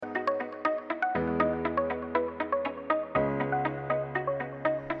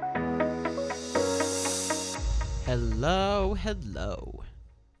Hello, hello.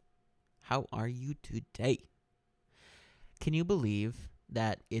 How are you today? Can you believe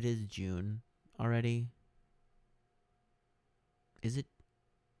that it is June already? Is it?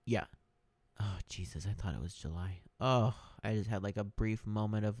 Yeah. Oh, Jesus, I thought it was July. Oh, I just had like a brief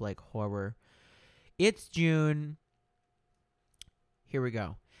moment of like horror. It's June. Here we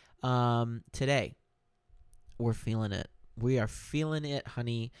go. Today, we're feeling it. We are feeling it,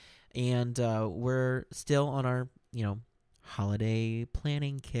 honey. And we're still on our, holiday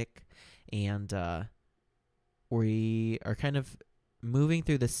planning kick. And we are kind of moving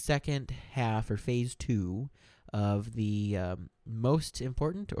through the second half or phase 2 of the most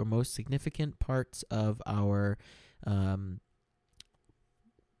important or most significant parts of our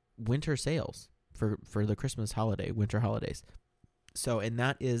winter sales for the Christmas holiday, winter holidays. So, and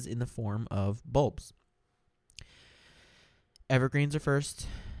that is in the form of bulbs. Evergreens are first,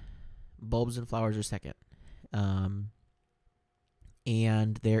 bulbs and flowers are second.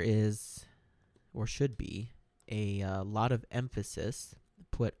 And there is, or should be, a lot of emphasis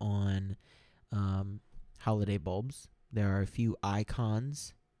put on holiday bulbs. There are a few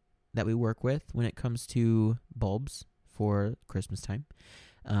icons that we work with when it comes to bulbs for Christmas time.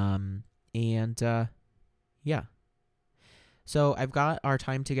 Yeah. So I've got our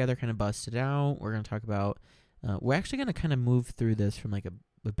time together kind of busted out. We're going to talk about, we're actually going to kind of move through this from like a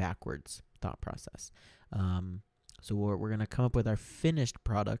backwards thought process. So we're going to come up with our finished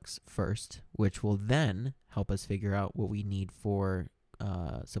products first, which will then help us figure out what we need for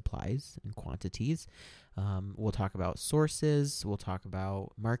supplies and quantities. We'll talk about sources. We'll talk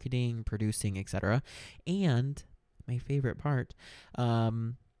about marketing, producing, etc. And my favorite part,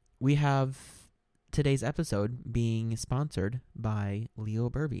 we have today's episode being sponsored by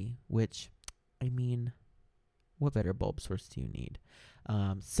Leo Burby, which, I mean, what better bulb source do you need?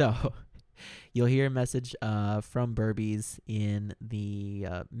 So you'll hear a message from Burby's in the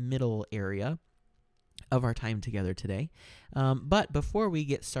middle area of our time together today. But before we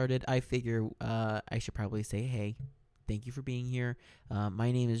get started, I figure I should probably say, hey, thank you for being here.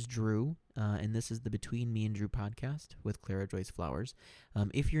 My name is Drew, and this is the Between Me and Drew podcast with Clara Joyce Flowers.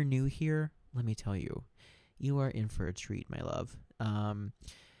 If you're new here, let me tell you, you are in for a treat, my love.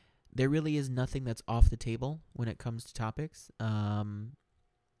 There really is nothing that's off the table when it comes to topics.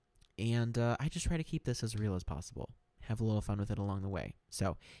 And I just try to keep this as real as possible. Have a little fun with it along the way.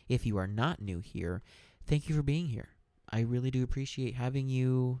 So if you are not new here, thank you for being here. I really do appreciate having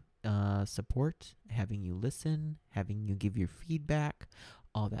you support, having you listen, having you give your feedback,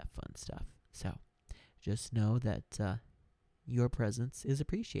 all that fun stuff. So just know that your presence is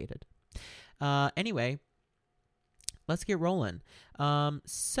appreciated. Anyway, let's get rolling.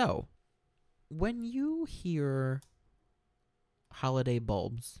 So when you hear holiday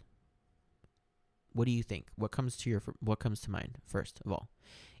bulbs, what do you think? What comes to mind first of all?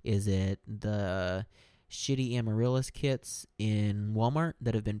 Is it the shitty amaryllis kits in Walmart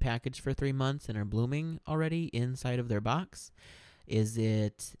that have been packaged for 3 months and are blooming already inside of their box? Is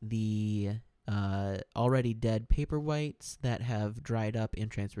it the already dead paperwhites that have dried up in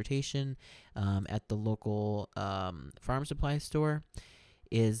transportation at the local farm supply store?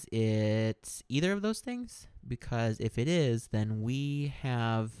 Is it either of those things? Because if it is, then we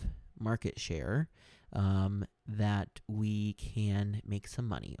have market share that we can make some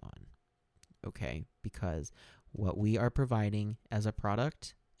money on. Okay, because what we are providing as a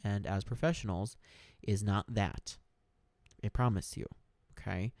product and as professionals is not that. I promise you.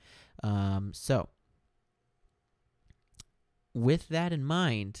 Okay, so with that in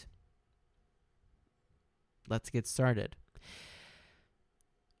mind, let's get started.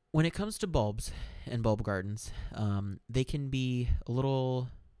 When it comes to bulbs and bulb gardens, they can be a little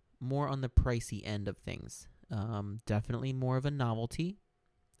more on the pricey end of things. Definitely more of a novelty.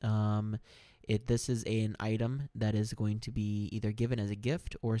 This is an item that is going to be either given as a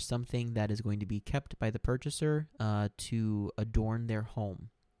gift or something that is going to be kept by the purchaser to adorn their home,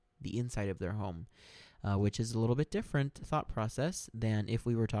 the inside of their home, which is a little bit different thought process than if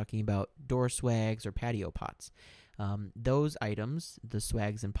we were talking about door swags or patio pots. Those items, the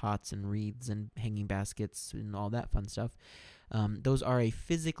swags and pots and wreaths and hanging baskets and all that fun stuff, those are a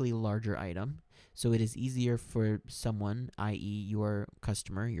physically larger item. So it is easier for someone, i.e. your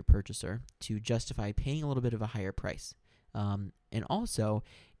customer, your purchaser, to justify paying a little bit of a higher price. And also,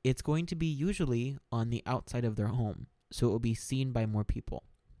 it's going to be usually on the outside of their home. So it will be seen by more people.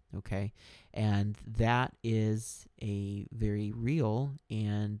 Okay? And that is a very real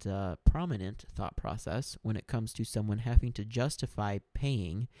and prominent thought process when it comes to someone having to justify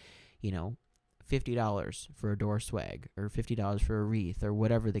paying, $50 for a door swag or $50 for a wreath or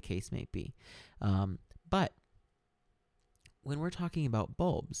whatever the case may be. But when we're talking about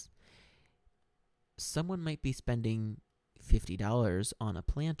bulbs, someone might be spending $50 on a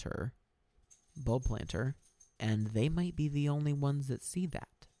bulb planter, and they might be the only ones that see that.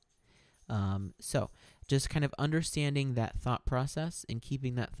 So just kind of understanding that thought process and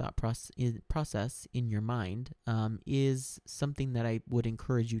keeping that thought process in your mind is something that I would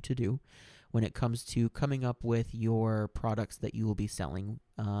encourage you to do when it comes to coming up with your products that you will be selling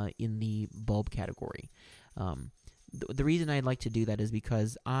in the bulb category. The reason I'd like to do that is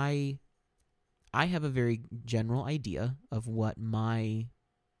because I have a very general idea of what my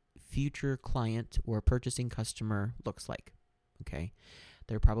future client or purchasing customer looks like. Okay,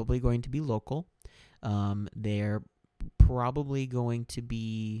 they're probably going to be local. They're probably going to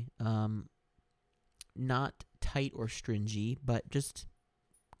be not tight or stringy, but just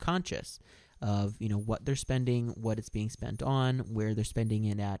conscious of what they're spending, what it's being spent on, where they're spending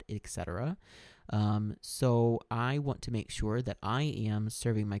it at, etc. So I want to make sure that I am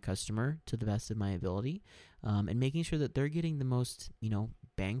serving my customer to the best of my ability, and making sure that they're getting the most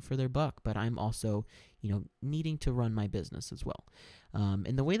bang for their buck. But I'm also needing to run my business as well.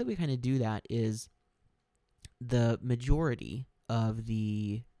 And the way that we kind of do that is the majority of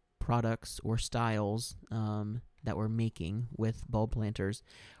the products or styles that we're making with bulb planters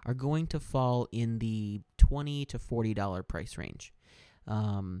are going to fall in the $20 to $40 price range.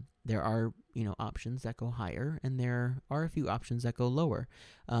 There are, options that go higher, and there are a few options that go lower.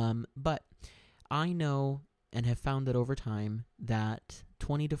 But I know and have found that over time that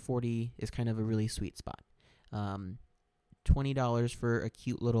 20 to 40 is kind of a really sweet spot. $20 for a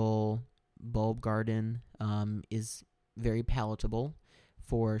cute little bulb garden is very palatable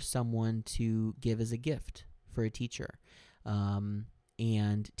for someone to give as a gift for a teacher.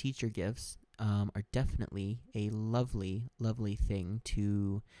 And teacher gifts are definitely a lovely, lovely thing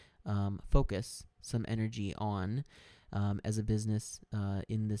to focus some energy on as a business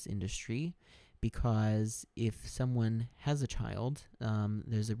in this industry, because if someone has a child,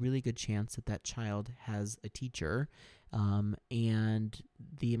 there's a really good chance that that child has a teacher, and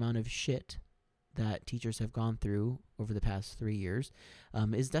the amount of shit that teachers have gone through over the past 3 years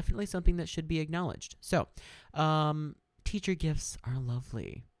is definitely something that should be acknowledged. So, teacher gifts are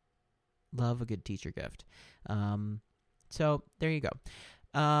lovely. Love a good teacher gift. So there you go.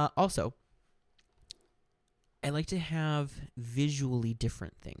 Also, I like to have visually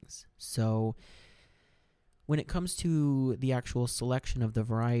different things. So when it comes to the actual selection of the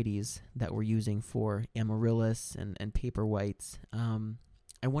varieties that we're using for amaryllis and paper whites,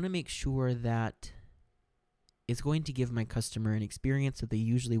 I want to make sure that it's going to give my customer an experience that they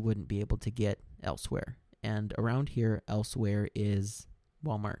usually wouldn't be able to get elsewhere. And around here, elsewhere is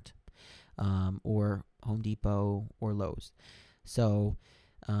Walmart, or Home Depot or Lowe's. So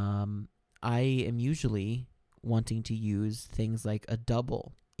I am usually wanting to use things like a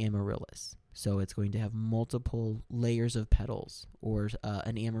double amaryllis. So it's going to have multiple layers of petals, or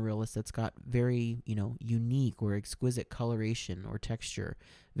an amaryllis that's got very, unique or exquisite coloration or texture,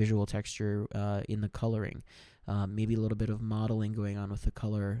 visual texture in the coloring. Maybe a little bit of modeling going on with the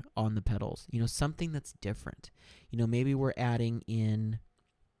color on the petals. Something that's different. Maybe we're adding in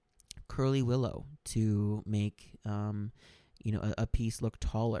curly willow to make a piece look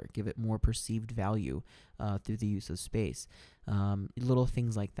taller, give it more perceived value through the use of space. Little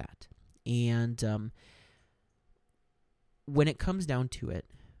things like that. And when it comes down to it,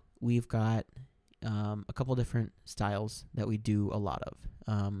 we've got a couple different styles that we do a lot of.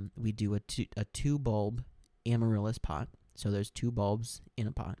 We do a two bulb amaryllis pot. So there's 2 bulbs in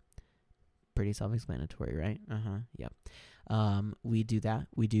a pot. Pretty self-explanatory, right? Yep. We do that.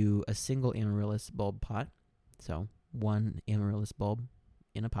 We do a single amaryllis bulb pot. So 1 amaryllis bulb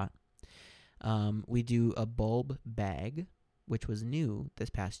in a pot. We do a bulb bag, which was new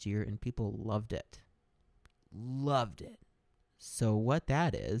this past year, and people loved it. So what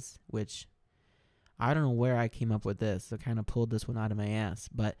that is, which I don't know where I came up with this. I kind of pulled this one out of my ass.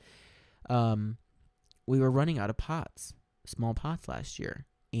 But we were running out of pots, small pots last year.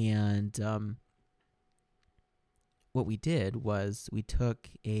 And what we did was we took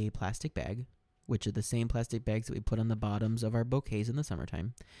a plastic bag, which are the same plastic bags that we put on the bottoms of our bouquets in the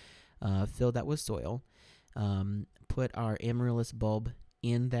summertime, filled that with soil, put our amaryllis bulb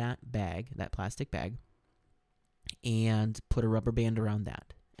in that bag, that plastic bag, and put a rubber band around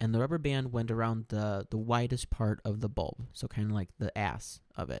that. And the rubber band went around the widest part of the bulb, so kind of like the ass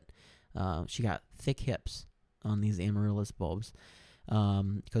of it. She got thick hips on these amaryllis bulbs,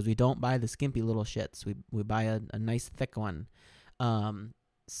 because we don't buy the skimpy little shits. We buy a nice thick one.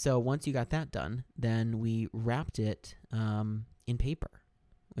 So once you got that done, then we wrapped it in paper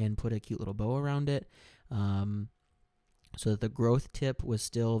and put a cute little bow around it. so that the growth tip was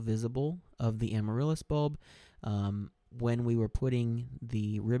still visible of the amaryllis bulb. When we were putting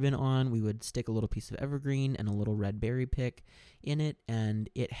the ribbon on, we would stick a little piece of evergreen and a little red berry pick in it, and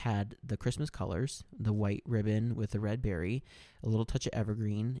it had the Christmas colors, the white ribbon with the red berry, a little touch of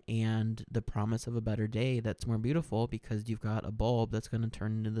evergreen, and the promise of a better day that's more beautiful because you've got a bulb that's going to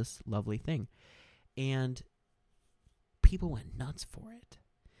turn into this lovely thing. And people went nuts for it.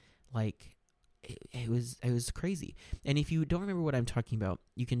 Like, it was crazy. And if you don't remember what I'm talking about,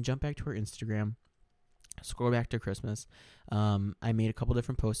 you can jump back to our Instagram, scroll back to Christmas. I made a couple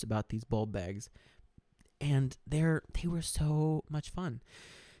different posts about these bulb bags, and they were so much fun.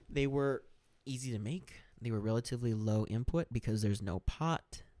 They were easy to make. They were relatively low input because there's no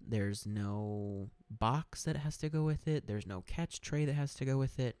pot, there's no box that has to go with it, there's no catch tray that has to go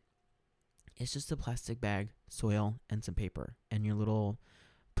with it. It's just a plastic bag, soil, and some paper, and your little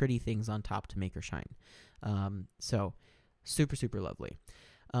pretty things on top to make her shine. So super, super lovely.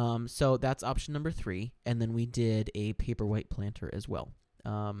 So that's option number 3. And then we did a paperwhite planter as well.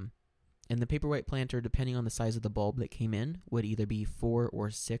 And the paperwhite planter, depending on the size of the bulb that came in, would either be 4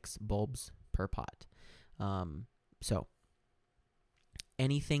 or 6 bulbs per pot. So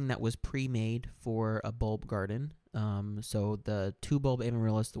anything that was pre-made for a bulb garden, so the 2 bulb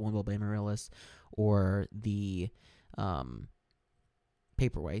amaryllis, the 1 bulb amaryllis, or the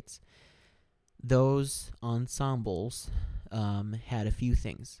paperwhites, those ensembles had a few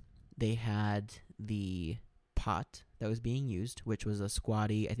things. They had the pot that was being used, which was a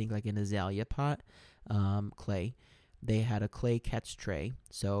squatty, I think like an azalea pot, clay. They had a clay catch tray,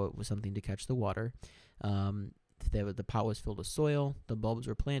 so it was something to catch the water. The pot was filled with soil. The bulbs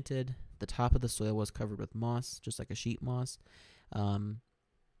were planted. The top of the soil was covered with moss, just like a sheet moss. And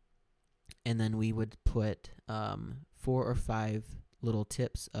then we would put 4 or 5 little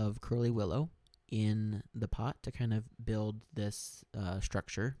tips of curly willow in the pot to kind of build this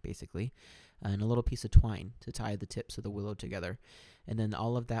structure, basically, and a little piece of twine to tie the tips of the willow together. And then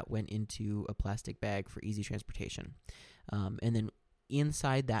all of that went into a plastic bag for easy transportation. And then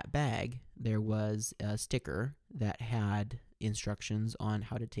inside that bag, there was a sticker that had instructions on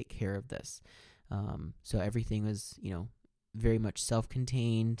how to take care of this. So everything was, very much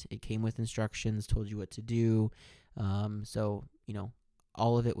self-contained. It came with instructions, told you what to do. So,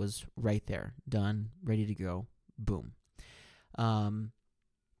 all of it was right there, done, ready to go, boom.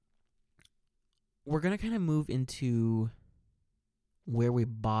 We're going to kind of move into where we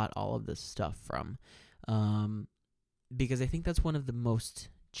bought all of this stuff from, because I think that's one of the most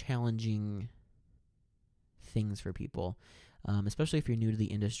challenging things for people, especially if you're new to the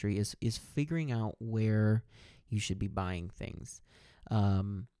industry, is figuring out where you should be buying things.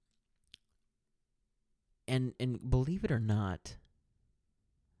 And believe it or not,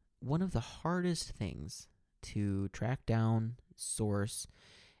 one of the hardest things to track down, source,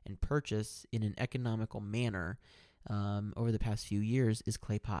 and purchase in an economical manner over the past few years is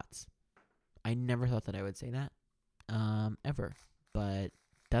clay pots. I never thought that I would say that ever, but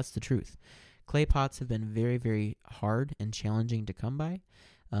that's the truth. Clay pots have been very, very hard and challenging to come by.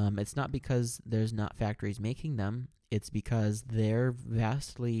 It's not because there's not factories making them. It's because they're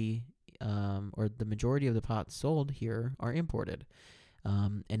vastly, or the majority of the pots sold here are imported.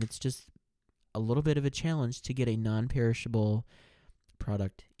 And it's just a little bit of a challenge to get a non-perishable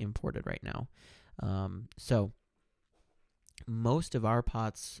product imported right now. So most of our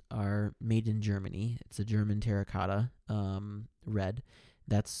pots are made in Germany. It's a German terracotta red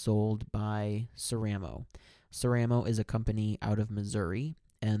that's sold by Ceramo. Ceramo is a company out of Missouri,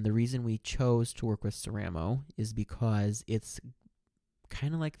 and the reason we chose to work with Ceramo is because it's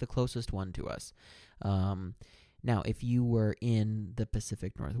kind of like the closest one to us. Now, if you were in the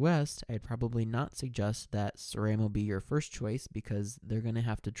Pacific Northwest, I'd probably not suggest that Ceramo be your first choice because they're going to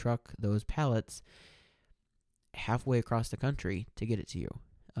have to truck those pallets halfway across the country to get it to you.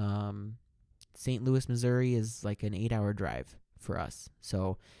 St. Louis, Missouri is like an 8-hour drive for us.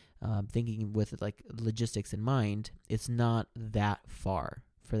 So thinking with like logistics in mind, it's not that far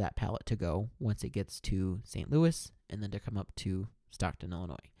for that pallet to go once it gets to St. Louis and then to come up to Stockton,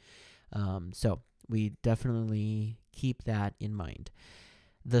 Illinois. So we definitely keep that in mind.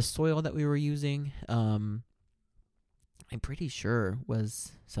 The soil that we were using, I'm pretty sure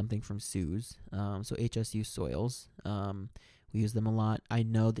was something from Sue's. So HSU soils. We use them a lot. I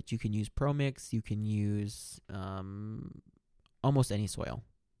know that you can use ProMix. You can use almost any soil.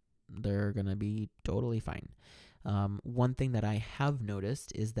 They're going to be totally fine. One thing that I have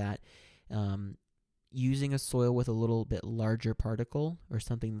noticed is that using a soil with a little bit larger particle or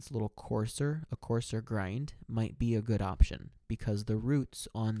something that's a little coarser, a coarser grind, might be a good option because the roots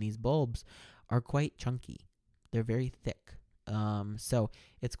on these bulbs are quite chunky. They're very thick. So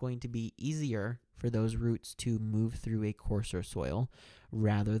it's going to be easier for those roots to move through a coarser soil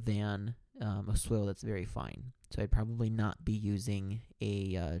rather than a soil that's very fine. So I'd probably not be using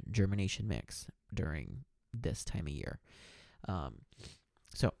a germination mix during this time of year.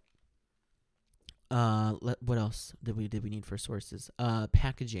 What else did we need for sources?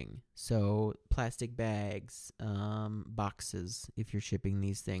 Packaging. So plastic bags, boxes if you're shipping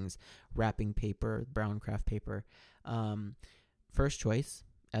these things, wrapping paper, brown craft paper. First choice,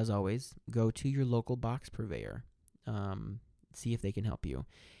 as always, go to your local box purveyor. See if they can help you.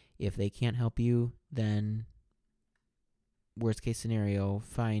 If they can't help you, then worst case scenario,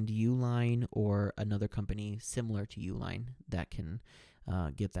 find Uline or another company similar to Uline that can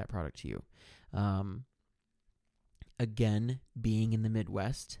get that product to you. Again, being in the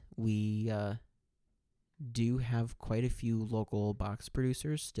Midwest, we do have quite a few local box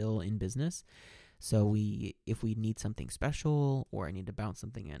producers still in business. So if we need something special, or I need to bounce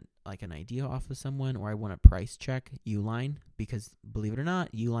something in, like an idea off of someone, or I want to price check Uline, because believe it or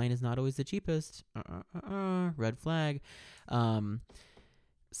not, Uline is not always the cheapest. Red flag.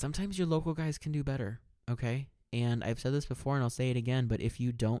 Sometimes your local guys can do better, okay? And I've said this before, and I'll say it again, but if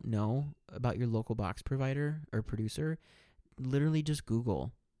you don't know about your local box provider or producer, literally just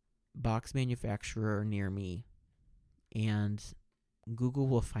Google box manufacturer near me, and Google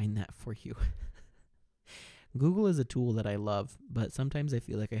will find that for you. Google is a tool that I love, but sometimes I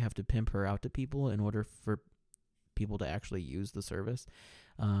feel like I have to pimp her out to people in order for people to actually use the service.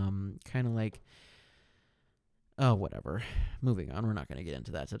 Kind of like, oh, whatever. Moving on. We're not going to get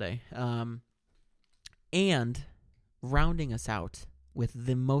into that today. And rounding us out with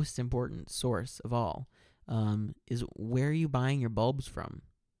the most important source of all is where are you buying your bulbs from?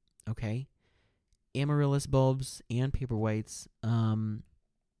 Okay? Amaryllis bulbs and paperwhites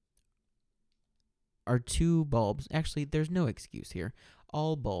are two bulbs. Actually, there's no excuse here.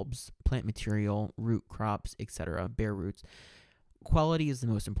 All bulbs, plant material, root crops, etc., bare roots, quality is the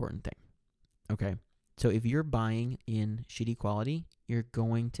most important thing. Okay? So if you're buying in shitty quality, you're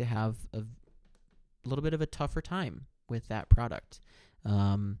going to have a little bit of a tougher time with that product.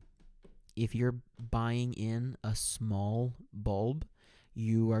 If you're buying in a small bulb,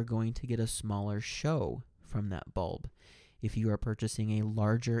 you are going to get a smaller show from that bulb. If you are purchasing a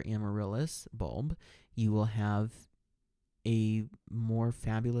larger amaryllis bulb, you will have a more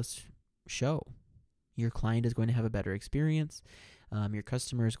fabulous show. Your client is going to have a better experience. Your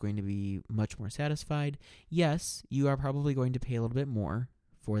customer is going to be much more satisfied. Yes, you are probably going to pay a little bit more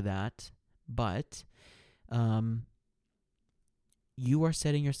for that, but you are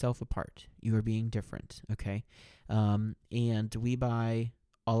setting yourself apart. You are being different, okay? And we buy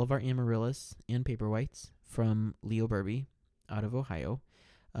all of our amaryllis and paperwhites from Leo Burby out of Ohio.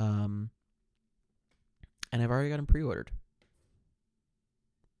 And I've already got them pre-ordered.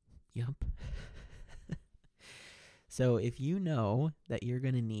 Yup. So if you know that you're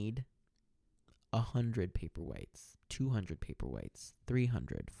going to need 100 paperwhites, 200 paperwhites,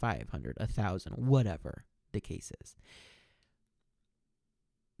 300, 500, 1,000, whatever the case is,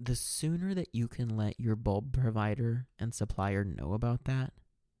 the sooner that you can let your bulb provider and supplier know about that,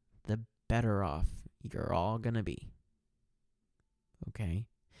 the better off you're all going to be. Okay?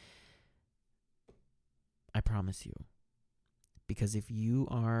 I promise you. Because if you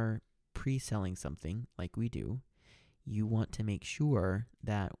are pre-selling something like we do, you want to make sure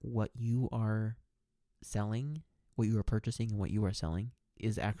that what you are selling, what you are purchasing and what you are selling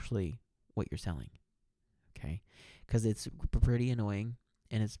is actually what you're selling. Okay? Because it's pretty annoying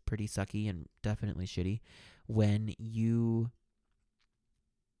and it's pretty sucky and definitely shitty when you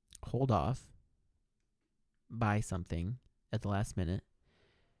hold off, buy something at the last minute,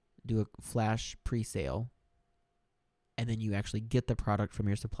 do a flash pre-sale, and then you actually get the product from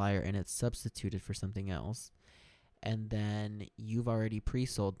your supplier and it's substituted for something else. And then you've already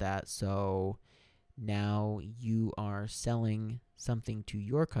pre-sold that, so now you are selling something to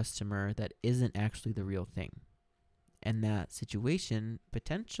your customer that isn't actually the real thing. And that situation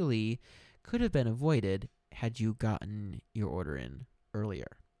potentially could have been avoided had you gotten your order in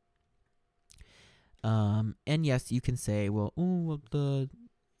earlier. And yes, you can say, well, the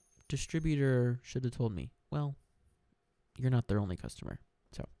distributor should have told me. Well, you're not their only customer.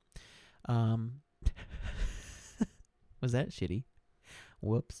 So, was that shitty?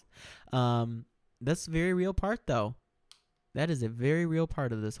 Whoops. That's a very real part, though. That is a very real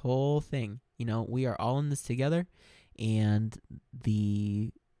part of this whole thing. You know, we are all in this together, and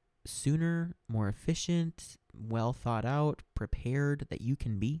the sooner, more efficient, well thought out, prepared that you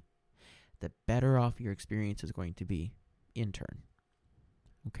can be, the better off your experience is going to be in turn.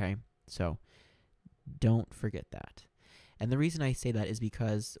 Okay? So, Don't forget that. And the reason I say that is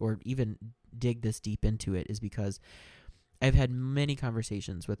because, or even dig this deep into it, is because I've had many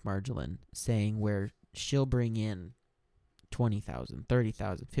conversations with Marjolaine saying where she'll bring in 20,000,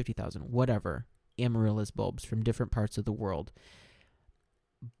 30,000, 50,000, whatever, amaryllis bulbs from different parts of the world.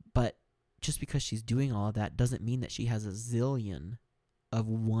 But just because she's doing all of that doesn't mean that she has a zillion of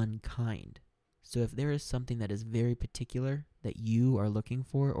one kind. So if there is something that is very particular that you are looking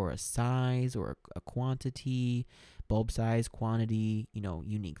for, or a size or a quantity, bulb size, quantity,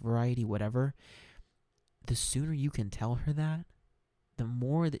 unique variety, whatever, the sooner you can tell her that, the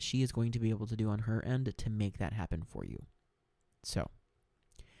more that she is going to be able to do on her end to make that happen for you. So,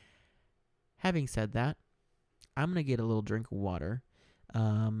 having said that, I'm going to get a little drink of water.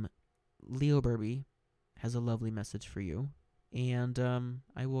 Leo Burby has a lovely message for you. And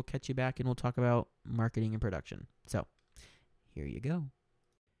I will catch you back and we'll talk about marketing and production. So, here you go.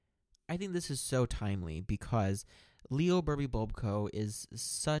 I think this is so timely because Leo Burby Bulb Co. is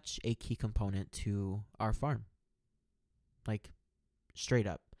such a key component to our farm. Like, straight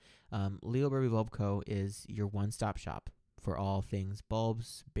up. Leo Burby Bulb Co. is your one-stop shop for all things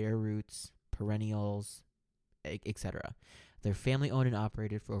bulbs, bare roots, perennials, etc. They're family-owned and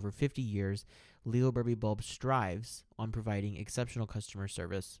operated for over 50 years. Leo Burby Bulb strives on providing exceptional customer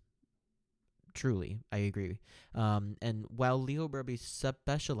service. Truly, I agree. And while Leo Burby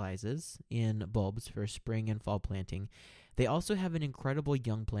specializes in bulbs for spring and fall planting, they also have an incredible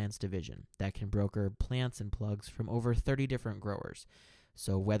young plants division that can broker plants and plugs from over 30 different growers.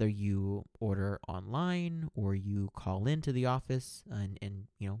 So whether you order online or you call into the office and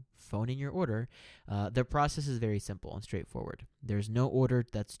phone in your order, the process is very simple and straightforward. There's no order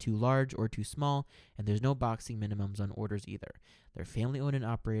that's too large or too small, and there's no boxing minimums on orders either. They're family owned and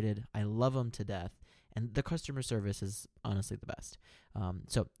operated. I love them to death, and the customer service is honestly the best.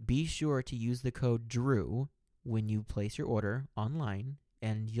 So be sure to use the code DREW when you place your order online,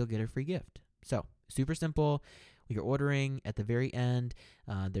 and you'll get a free gift. So super simple. You're ordering at the very end.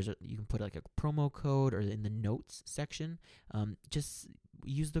 You can put like a promo code or in the notes section. Just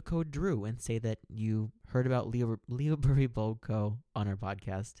use the code DREW and say that you heard about Leo Burby Bulb Co. on our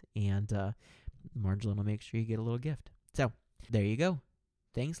podcast, and Marjolaine will make sure you get a little gift. So there you go.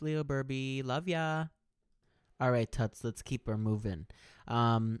 Thanks, Leo Burby. Love ya. All right, Tuts, let's keep her moving.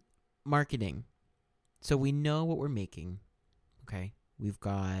 Marketing. So we know what we're making. Okay, we've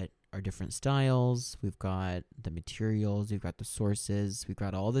got our different styles, we've got the materials, we've got the sources, we've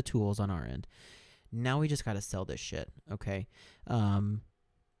got all the tools on our end. Now we just got to sell this shit, okay? Can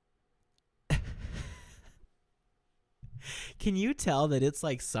you tell that it's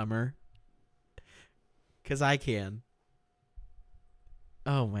like summer? Because I can.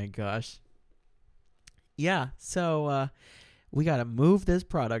 Oh my gosh. Yeah, so we got to move this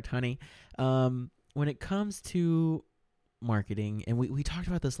product, honey. When it comes to marketing, and we talked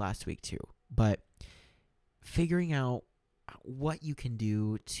about this last week too, but figuring out what you can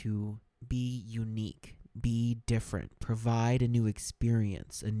do to be unique, be different, provide a new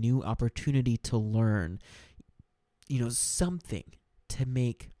experience, a new opportunity to learn, something to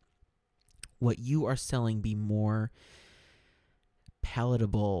make what you are selling be more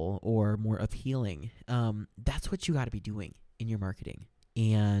palatable or more appealing. That's what you got to be doing in your marketing.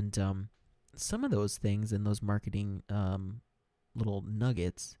 And some of those things and those marketing little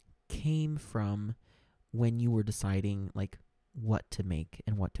nuggets came from when you were deciding like what to make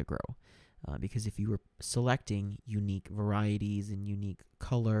and what to grow. Because if you were selecting unique varieties and unique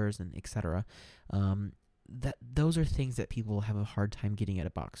colors and etc., those are things that people have a hard time getting at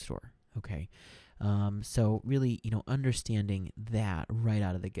a box store. Okay, so really, understanding that right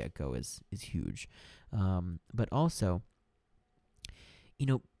out of the get-go is huge. But also,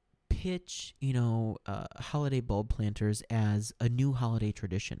 pitch, holiday bulb planters as a new holiday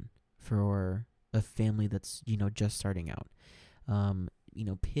tradition for a family that's, just starting out.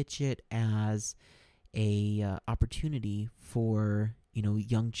 Pitch it as a opportunity for,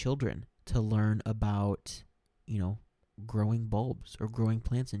 young children to learn about, growing bulbs or growing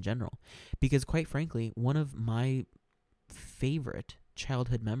plants in general. Because quite frankly, one of my favorite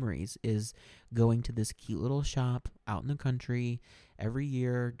childhood memories is going to this cute little shop out in the country every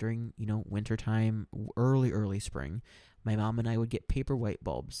year during, wintertime, early spring. My mom and I would get paper white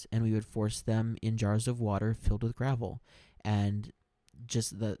bulbs, and we would force them in jars of water filled with gravel. And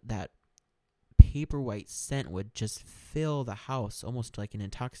just that paper white scent would just fill the house almost like an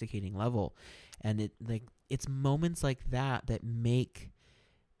intoxicating level. And it's moments like that make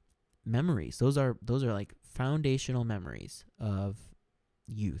memories. Those are like foundational memories of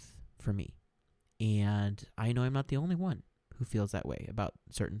youth for me. And I know I'm not the only one who feels that way about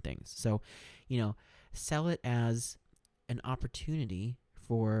certain things. So, Sell it as an opportunity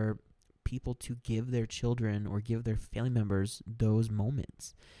for people to give their children or give their family members those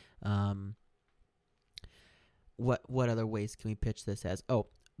moments. What other ways can we pitch this as? Oh,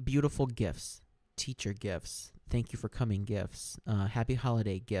 beautiful gifts, teacher gifts, thank you for coming gifts, happy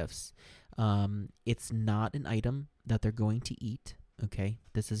holiday gifts. It's not an item that they're going to eat, okay?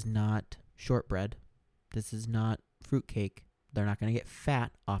 This is not shortbread. This is not fruitcake. They're not going to get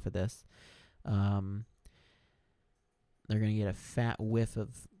fat off of this. They're going to get a fat whiff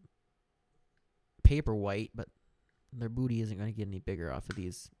of Paperwhite, but their booty isn't going to get any bigger off of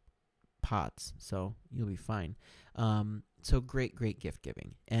these pots, so you'll be fine. So great gift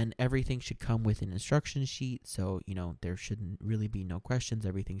giving. And everything should come with an instruction sheet, so, there shouldn't really be no questions.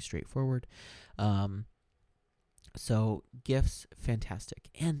 Everything's straightforward. So gifts, fantastic.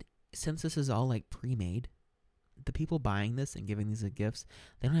 And since this is all like pre-made, the people buying this and giving these as gifts,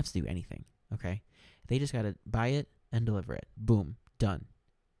 they don't have to do anything, okay? They just got to buy it and deliver it. Boom, done.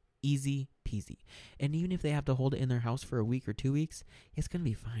 Easy peasy. And even if they have to hold it in their house for a week or 2 weeks, it's going to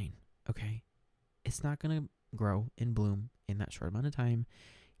be fine, okay? It's not going to grow and bloom in that short amount of time.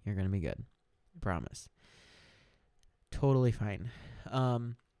 You're going to be good. I promise. Totally fine.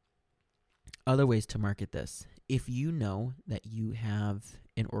 Other ways to market this. If you know that you have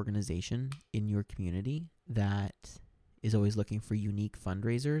an organization in your community that is always looking for unique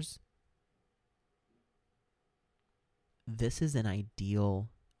fundraisers, this is an ideal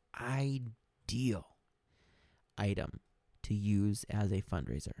item to use as a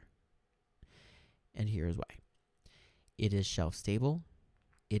fundraiser. And here's why. It is shelf stable.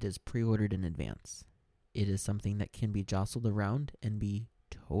 It is pre-ordered in advance. It is something that can be jostled around and be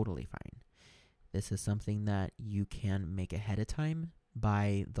totally fine. This is something that you can make ahead of time,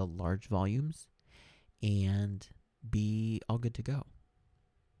 buy the large volumes, and be all good to go.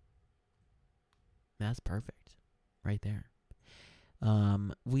 That's perfect right there.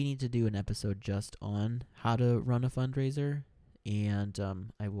 We need to do an episode just on how to run a fundraiser, and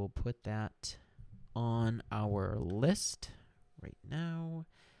I will put that on our list right now.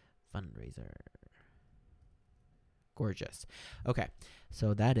 Fundraiser. Gorgeous. Okay,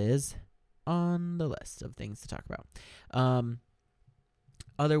 so that is on the list of things to talk about.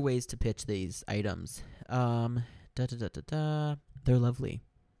 Other ways to pitch these items. They're lovely.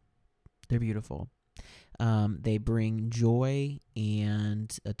 They're beautiful. They bring joy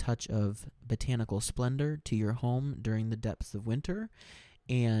and a touch of botanical splendor to your home during the depths of winter,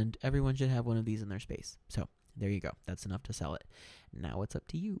 and everyone should have one of these in their space. So there you go. That's enough to sell it. Now it's up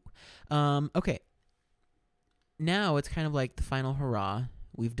to you. Okay. Now it's kind of like the final hurrah.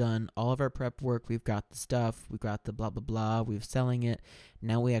 We've done all of our prep work. We've got the stuff. We've got the blah, blah, blah. We're selling it.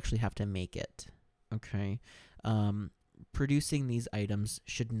 Now we actually have to make it. Okay. Producing these items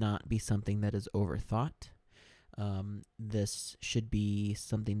should not be something that is overthought. This should be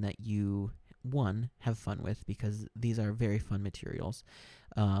something that you, one, have fun with, because these are very fun materials.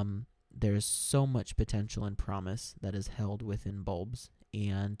 There's so much potential and promise that is held within bulbs,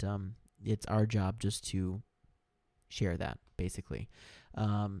 and it's our job just to share that, basically,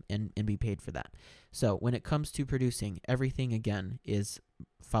 and be paid for that. So when it comes to producing, everything, again, is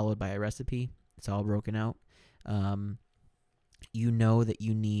followed by a recipe. It's all broken out. You know that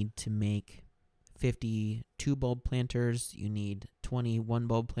you need to make 50 2-bulb planters. You need 20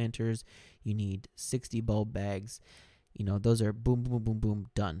 1-bulb planters. You need 60 bulb bags. Those are boom, boom, boom, boom,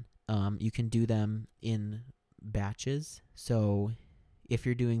 done. You can do them in batches. So if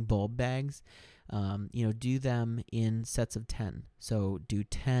you're doing bulb bags, do them in sets of 10. So do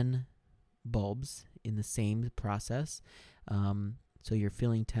 10 bulbs in the same process. So you're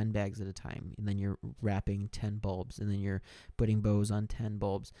filling 10 bags at a time, and then you're wrapping 10 bulbs, and then you're putting bows on 10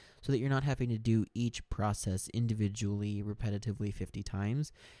 bulbs, so that you're not having to do each process individually, repetitively 50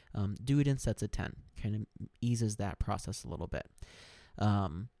 times. Do it in sets of 10. Kind of eases that process a little bit.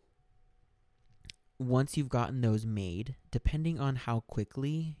 Once you've gotten those made, depending on how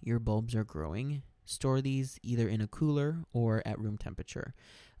quickly your bulbs are growing, store these either in a cooler or at room temperature.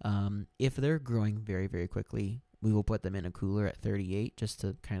 If they're growing very, very quickly, we will put them in a cooler at 38 just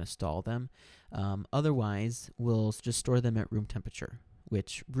to kind of stall them. Otherwise, we'll just store them at room temperature,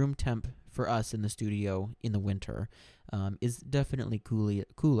 which room temp for us in the studio in the winter is definitely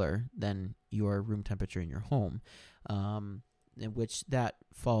cooler than your room temperature in your home, in which that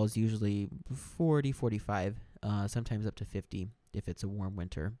falls usually 40, 45, sometimes up to 50 if it's a warm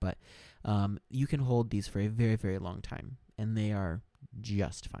winter. But you can hold these for a very, very long time, and they are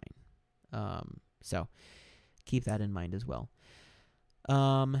just fine. So keep that in mind as well.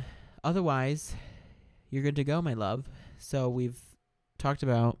 Otherwise, you're good to go, my love. So we've talked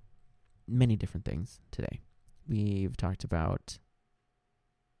about many different things today. We've talked about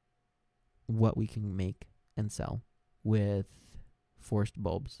what we can make and sell with forced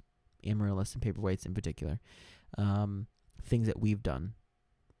bulbs, amaryllis and paperweights in particular. Things that we've done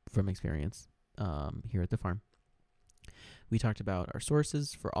from experience here at the farm. We talked about our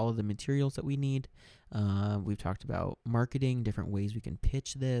sources for all of the materials that we need. We've talked about marketing, different ways we can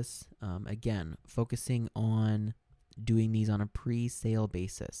pitch this. Again, focusing on doing these on a pre-sale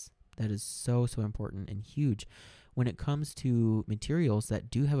basis. That is so, so important and huge when it comes to materials that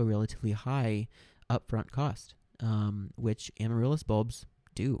do have a relatively high upfront cost, which amaryllis bulbs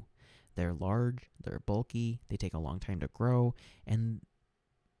do. They're large, they're bulky, they take a long time to grow, and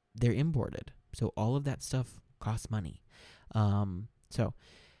they're imported. So all of that stuff costs money. So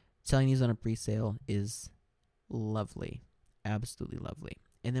selling these on a pre-sale is lovely, absolutely lovely.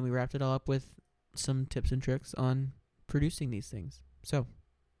 And then we wrapped it all up with some tips and tricks on producing these things. So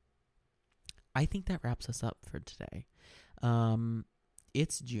I think that wraps us up for today.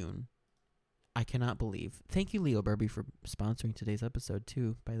 It's June. I cannot believe. Thank you, Leo Burby, for sponsoring today's episode,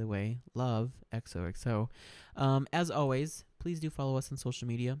 too, by the way. Love, XOXO. As always, please do follow us on social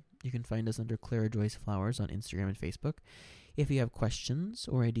media. You can find us under Clara Joyce Flowers on Instagram and Facebook. If you have questions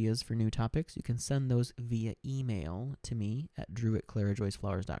or ideas for new topics, you can send those via email to me at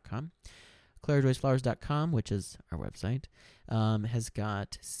drew@clarajoyceflowers.com. clarajoyceflowers.com, which is our website, has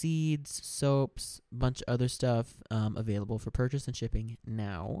got seeds, soaps, a bunch of other stuff available for purchase and shipping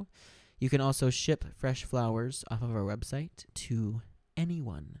now. You can also ship fresh flowers off of our website to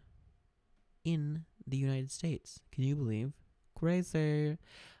anyone in the United States. Can you believe? Crazy.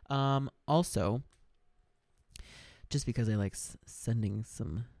 Also, just because I like sending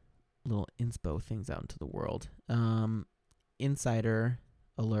some little inspo things out into the world, insider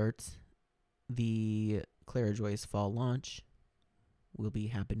alert, the Clara Joyce fall launch will be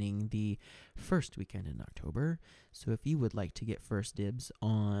happening the first weekend in October. So if you would like to get first dibs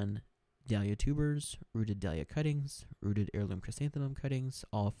on dahlia tubers, rooted dahlia cuttings, rooted heirloom chrysanthemum cuttings,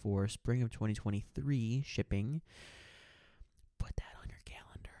 all for spring of 2023 shipping, put that on your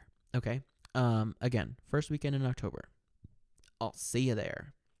calendar. Okay. Again, first weekend in October. I'll see you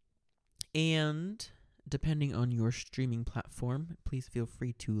there. And depending on your streaming platform, please feel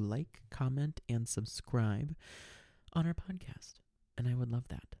free to like, comment, and subscribe on our podcast. And I would love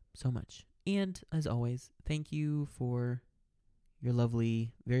that so much. And as always, thank you for your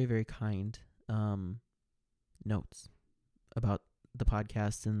lovely, very, very kind notes about the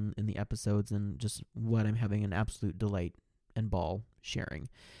podcast and the episodes and just what I'm having an absolute delight and ball sharing.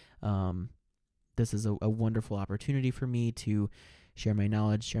 This is a wonderful opportunity for me to share my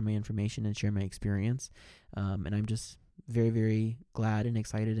knowledge, share my information, and share my experience. And I'm just very, very glad and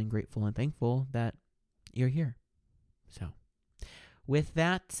excited and grateful and thankful that you're here. So with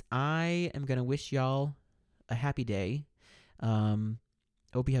that, I am going to wish y'all a happy day.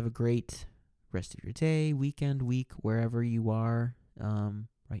 Hope you have a great rest of your day, weekend, week, wherever you are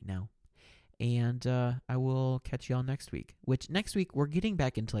right now. And I will catch y'all next week, which next week we're getting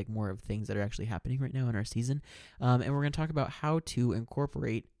back into like more of things that are actually happening right now in our season. And we're going to talk about how to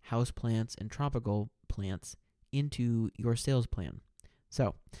incorporate houseplants and tropical plants into your sales plan.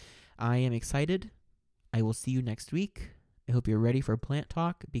 So I am excited. I will see you next week. I hope you're ready for plant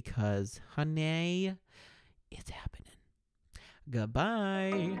talk because, honey, it's happening.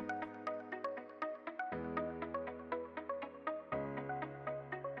 Goodbye.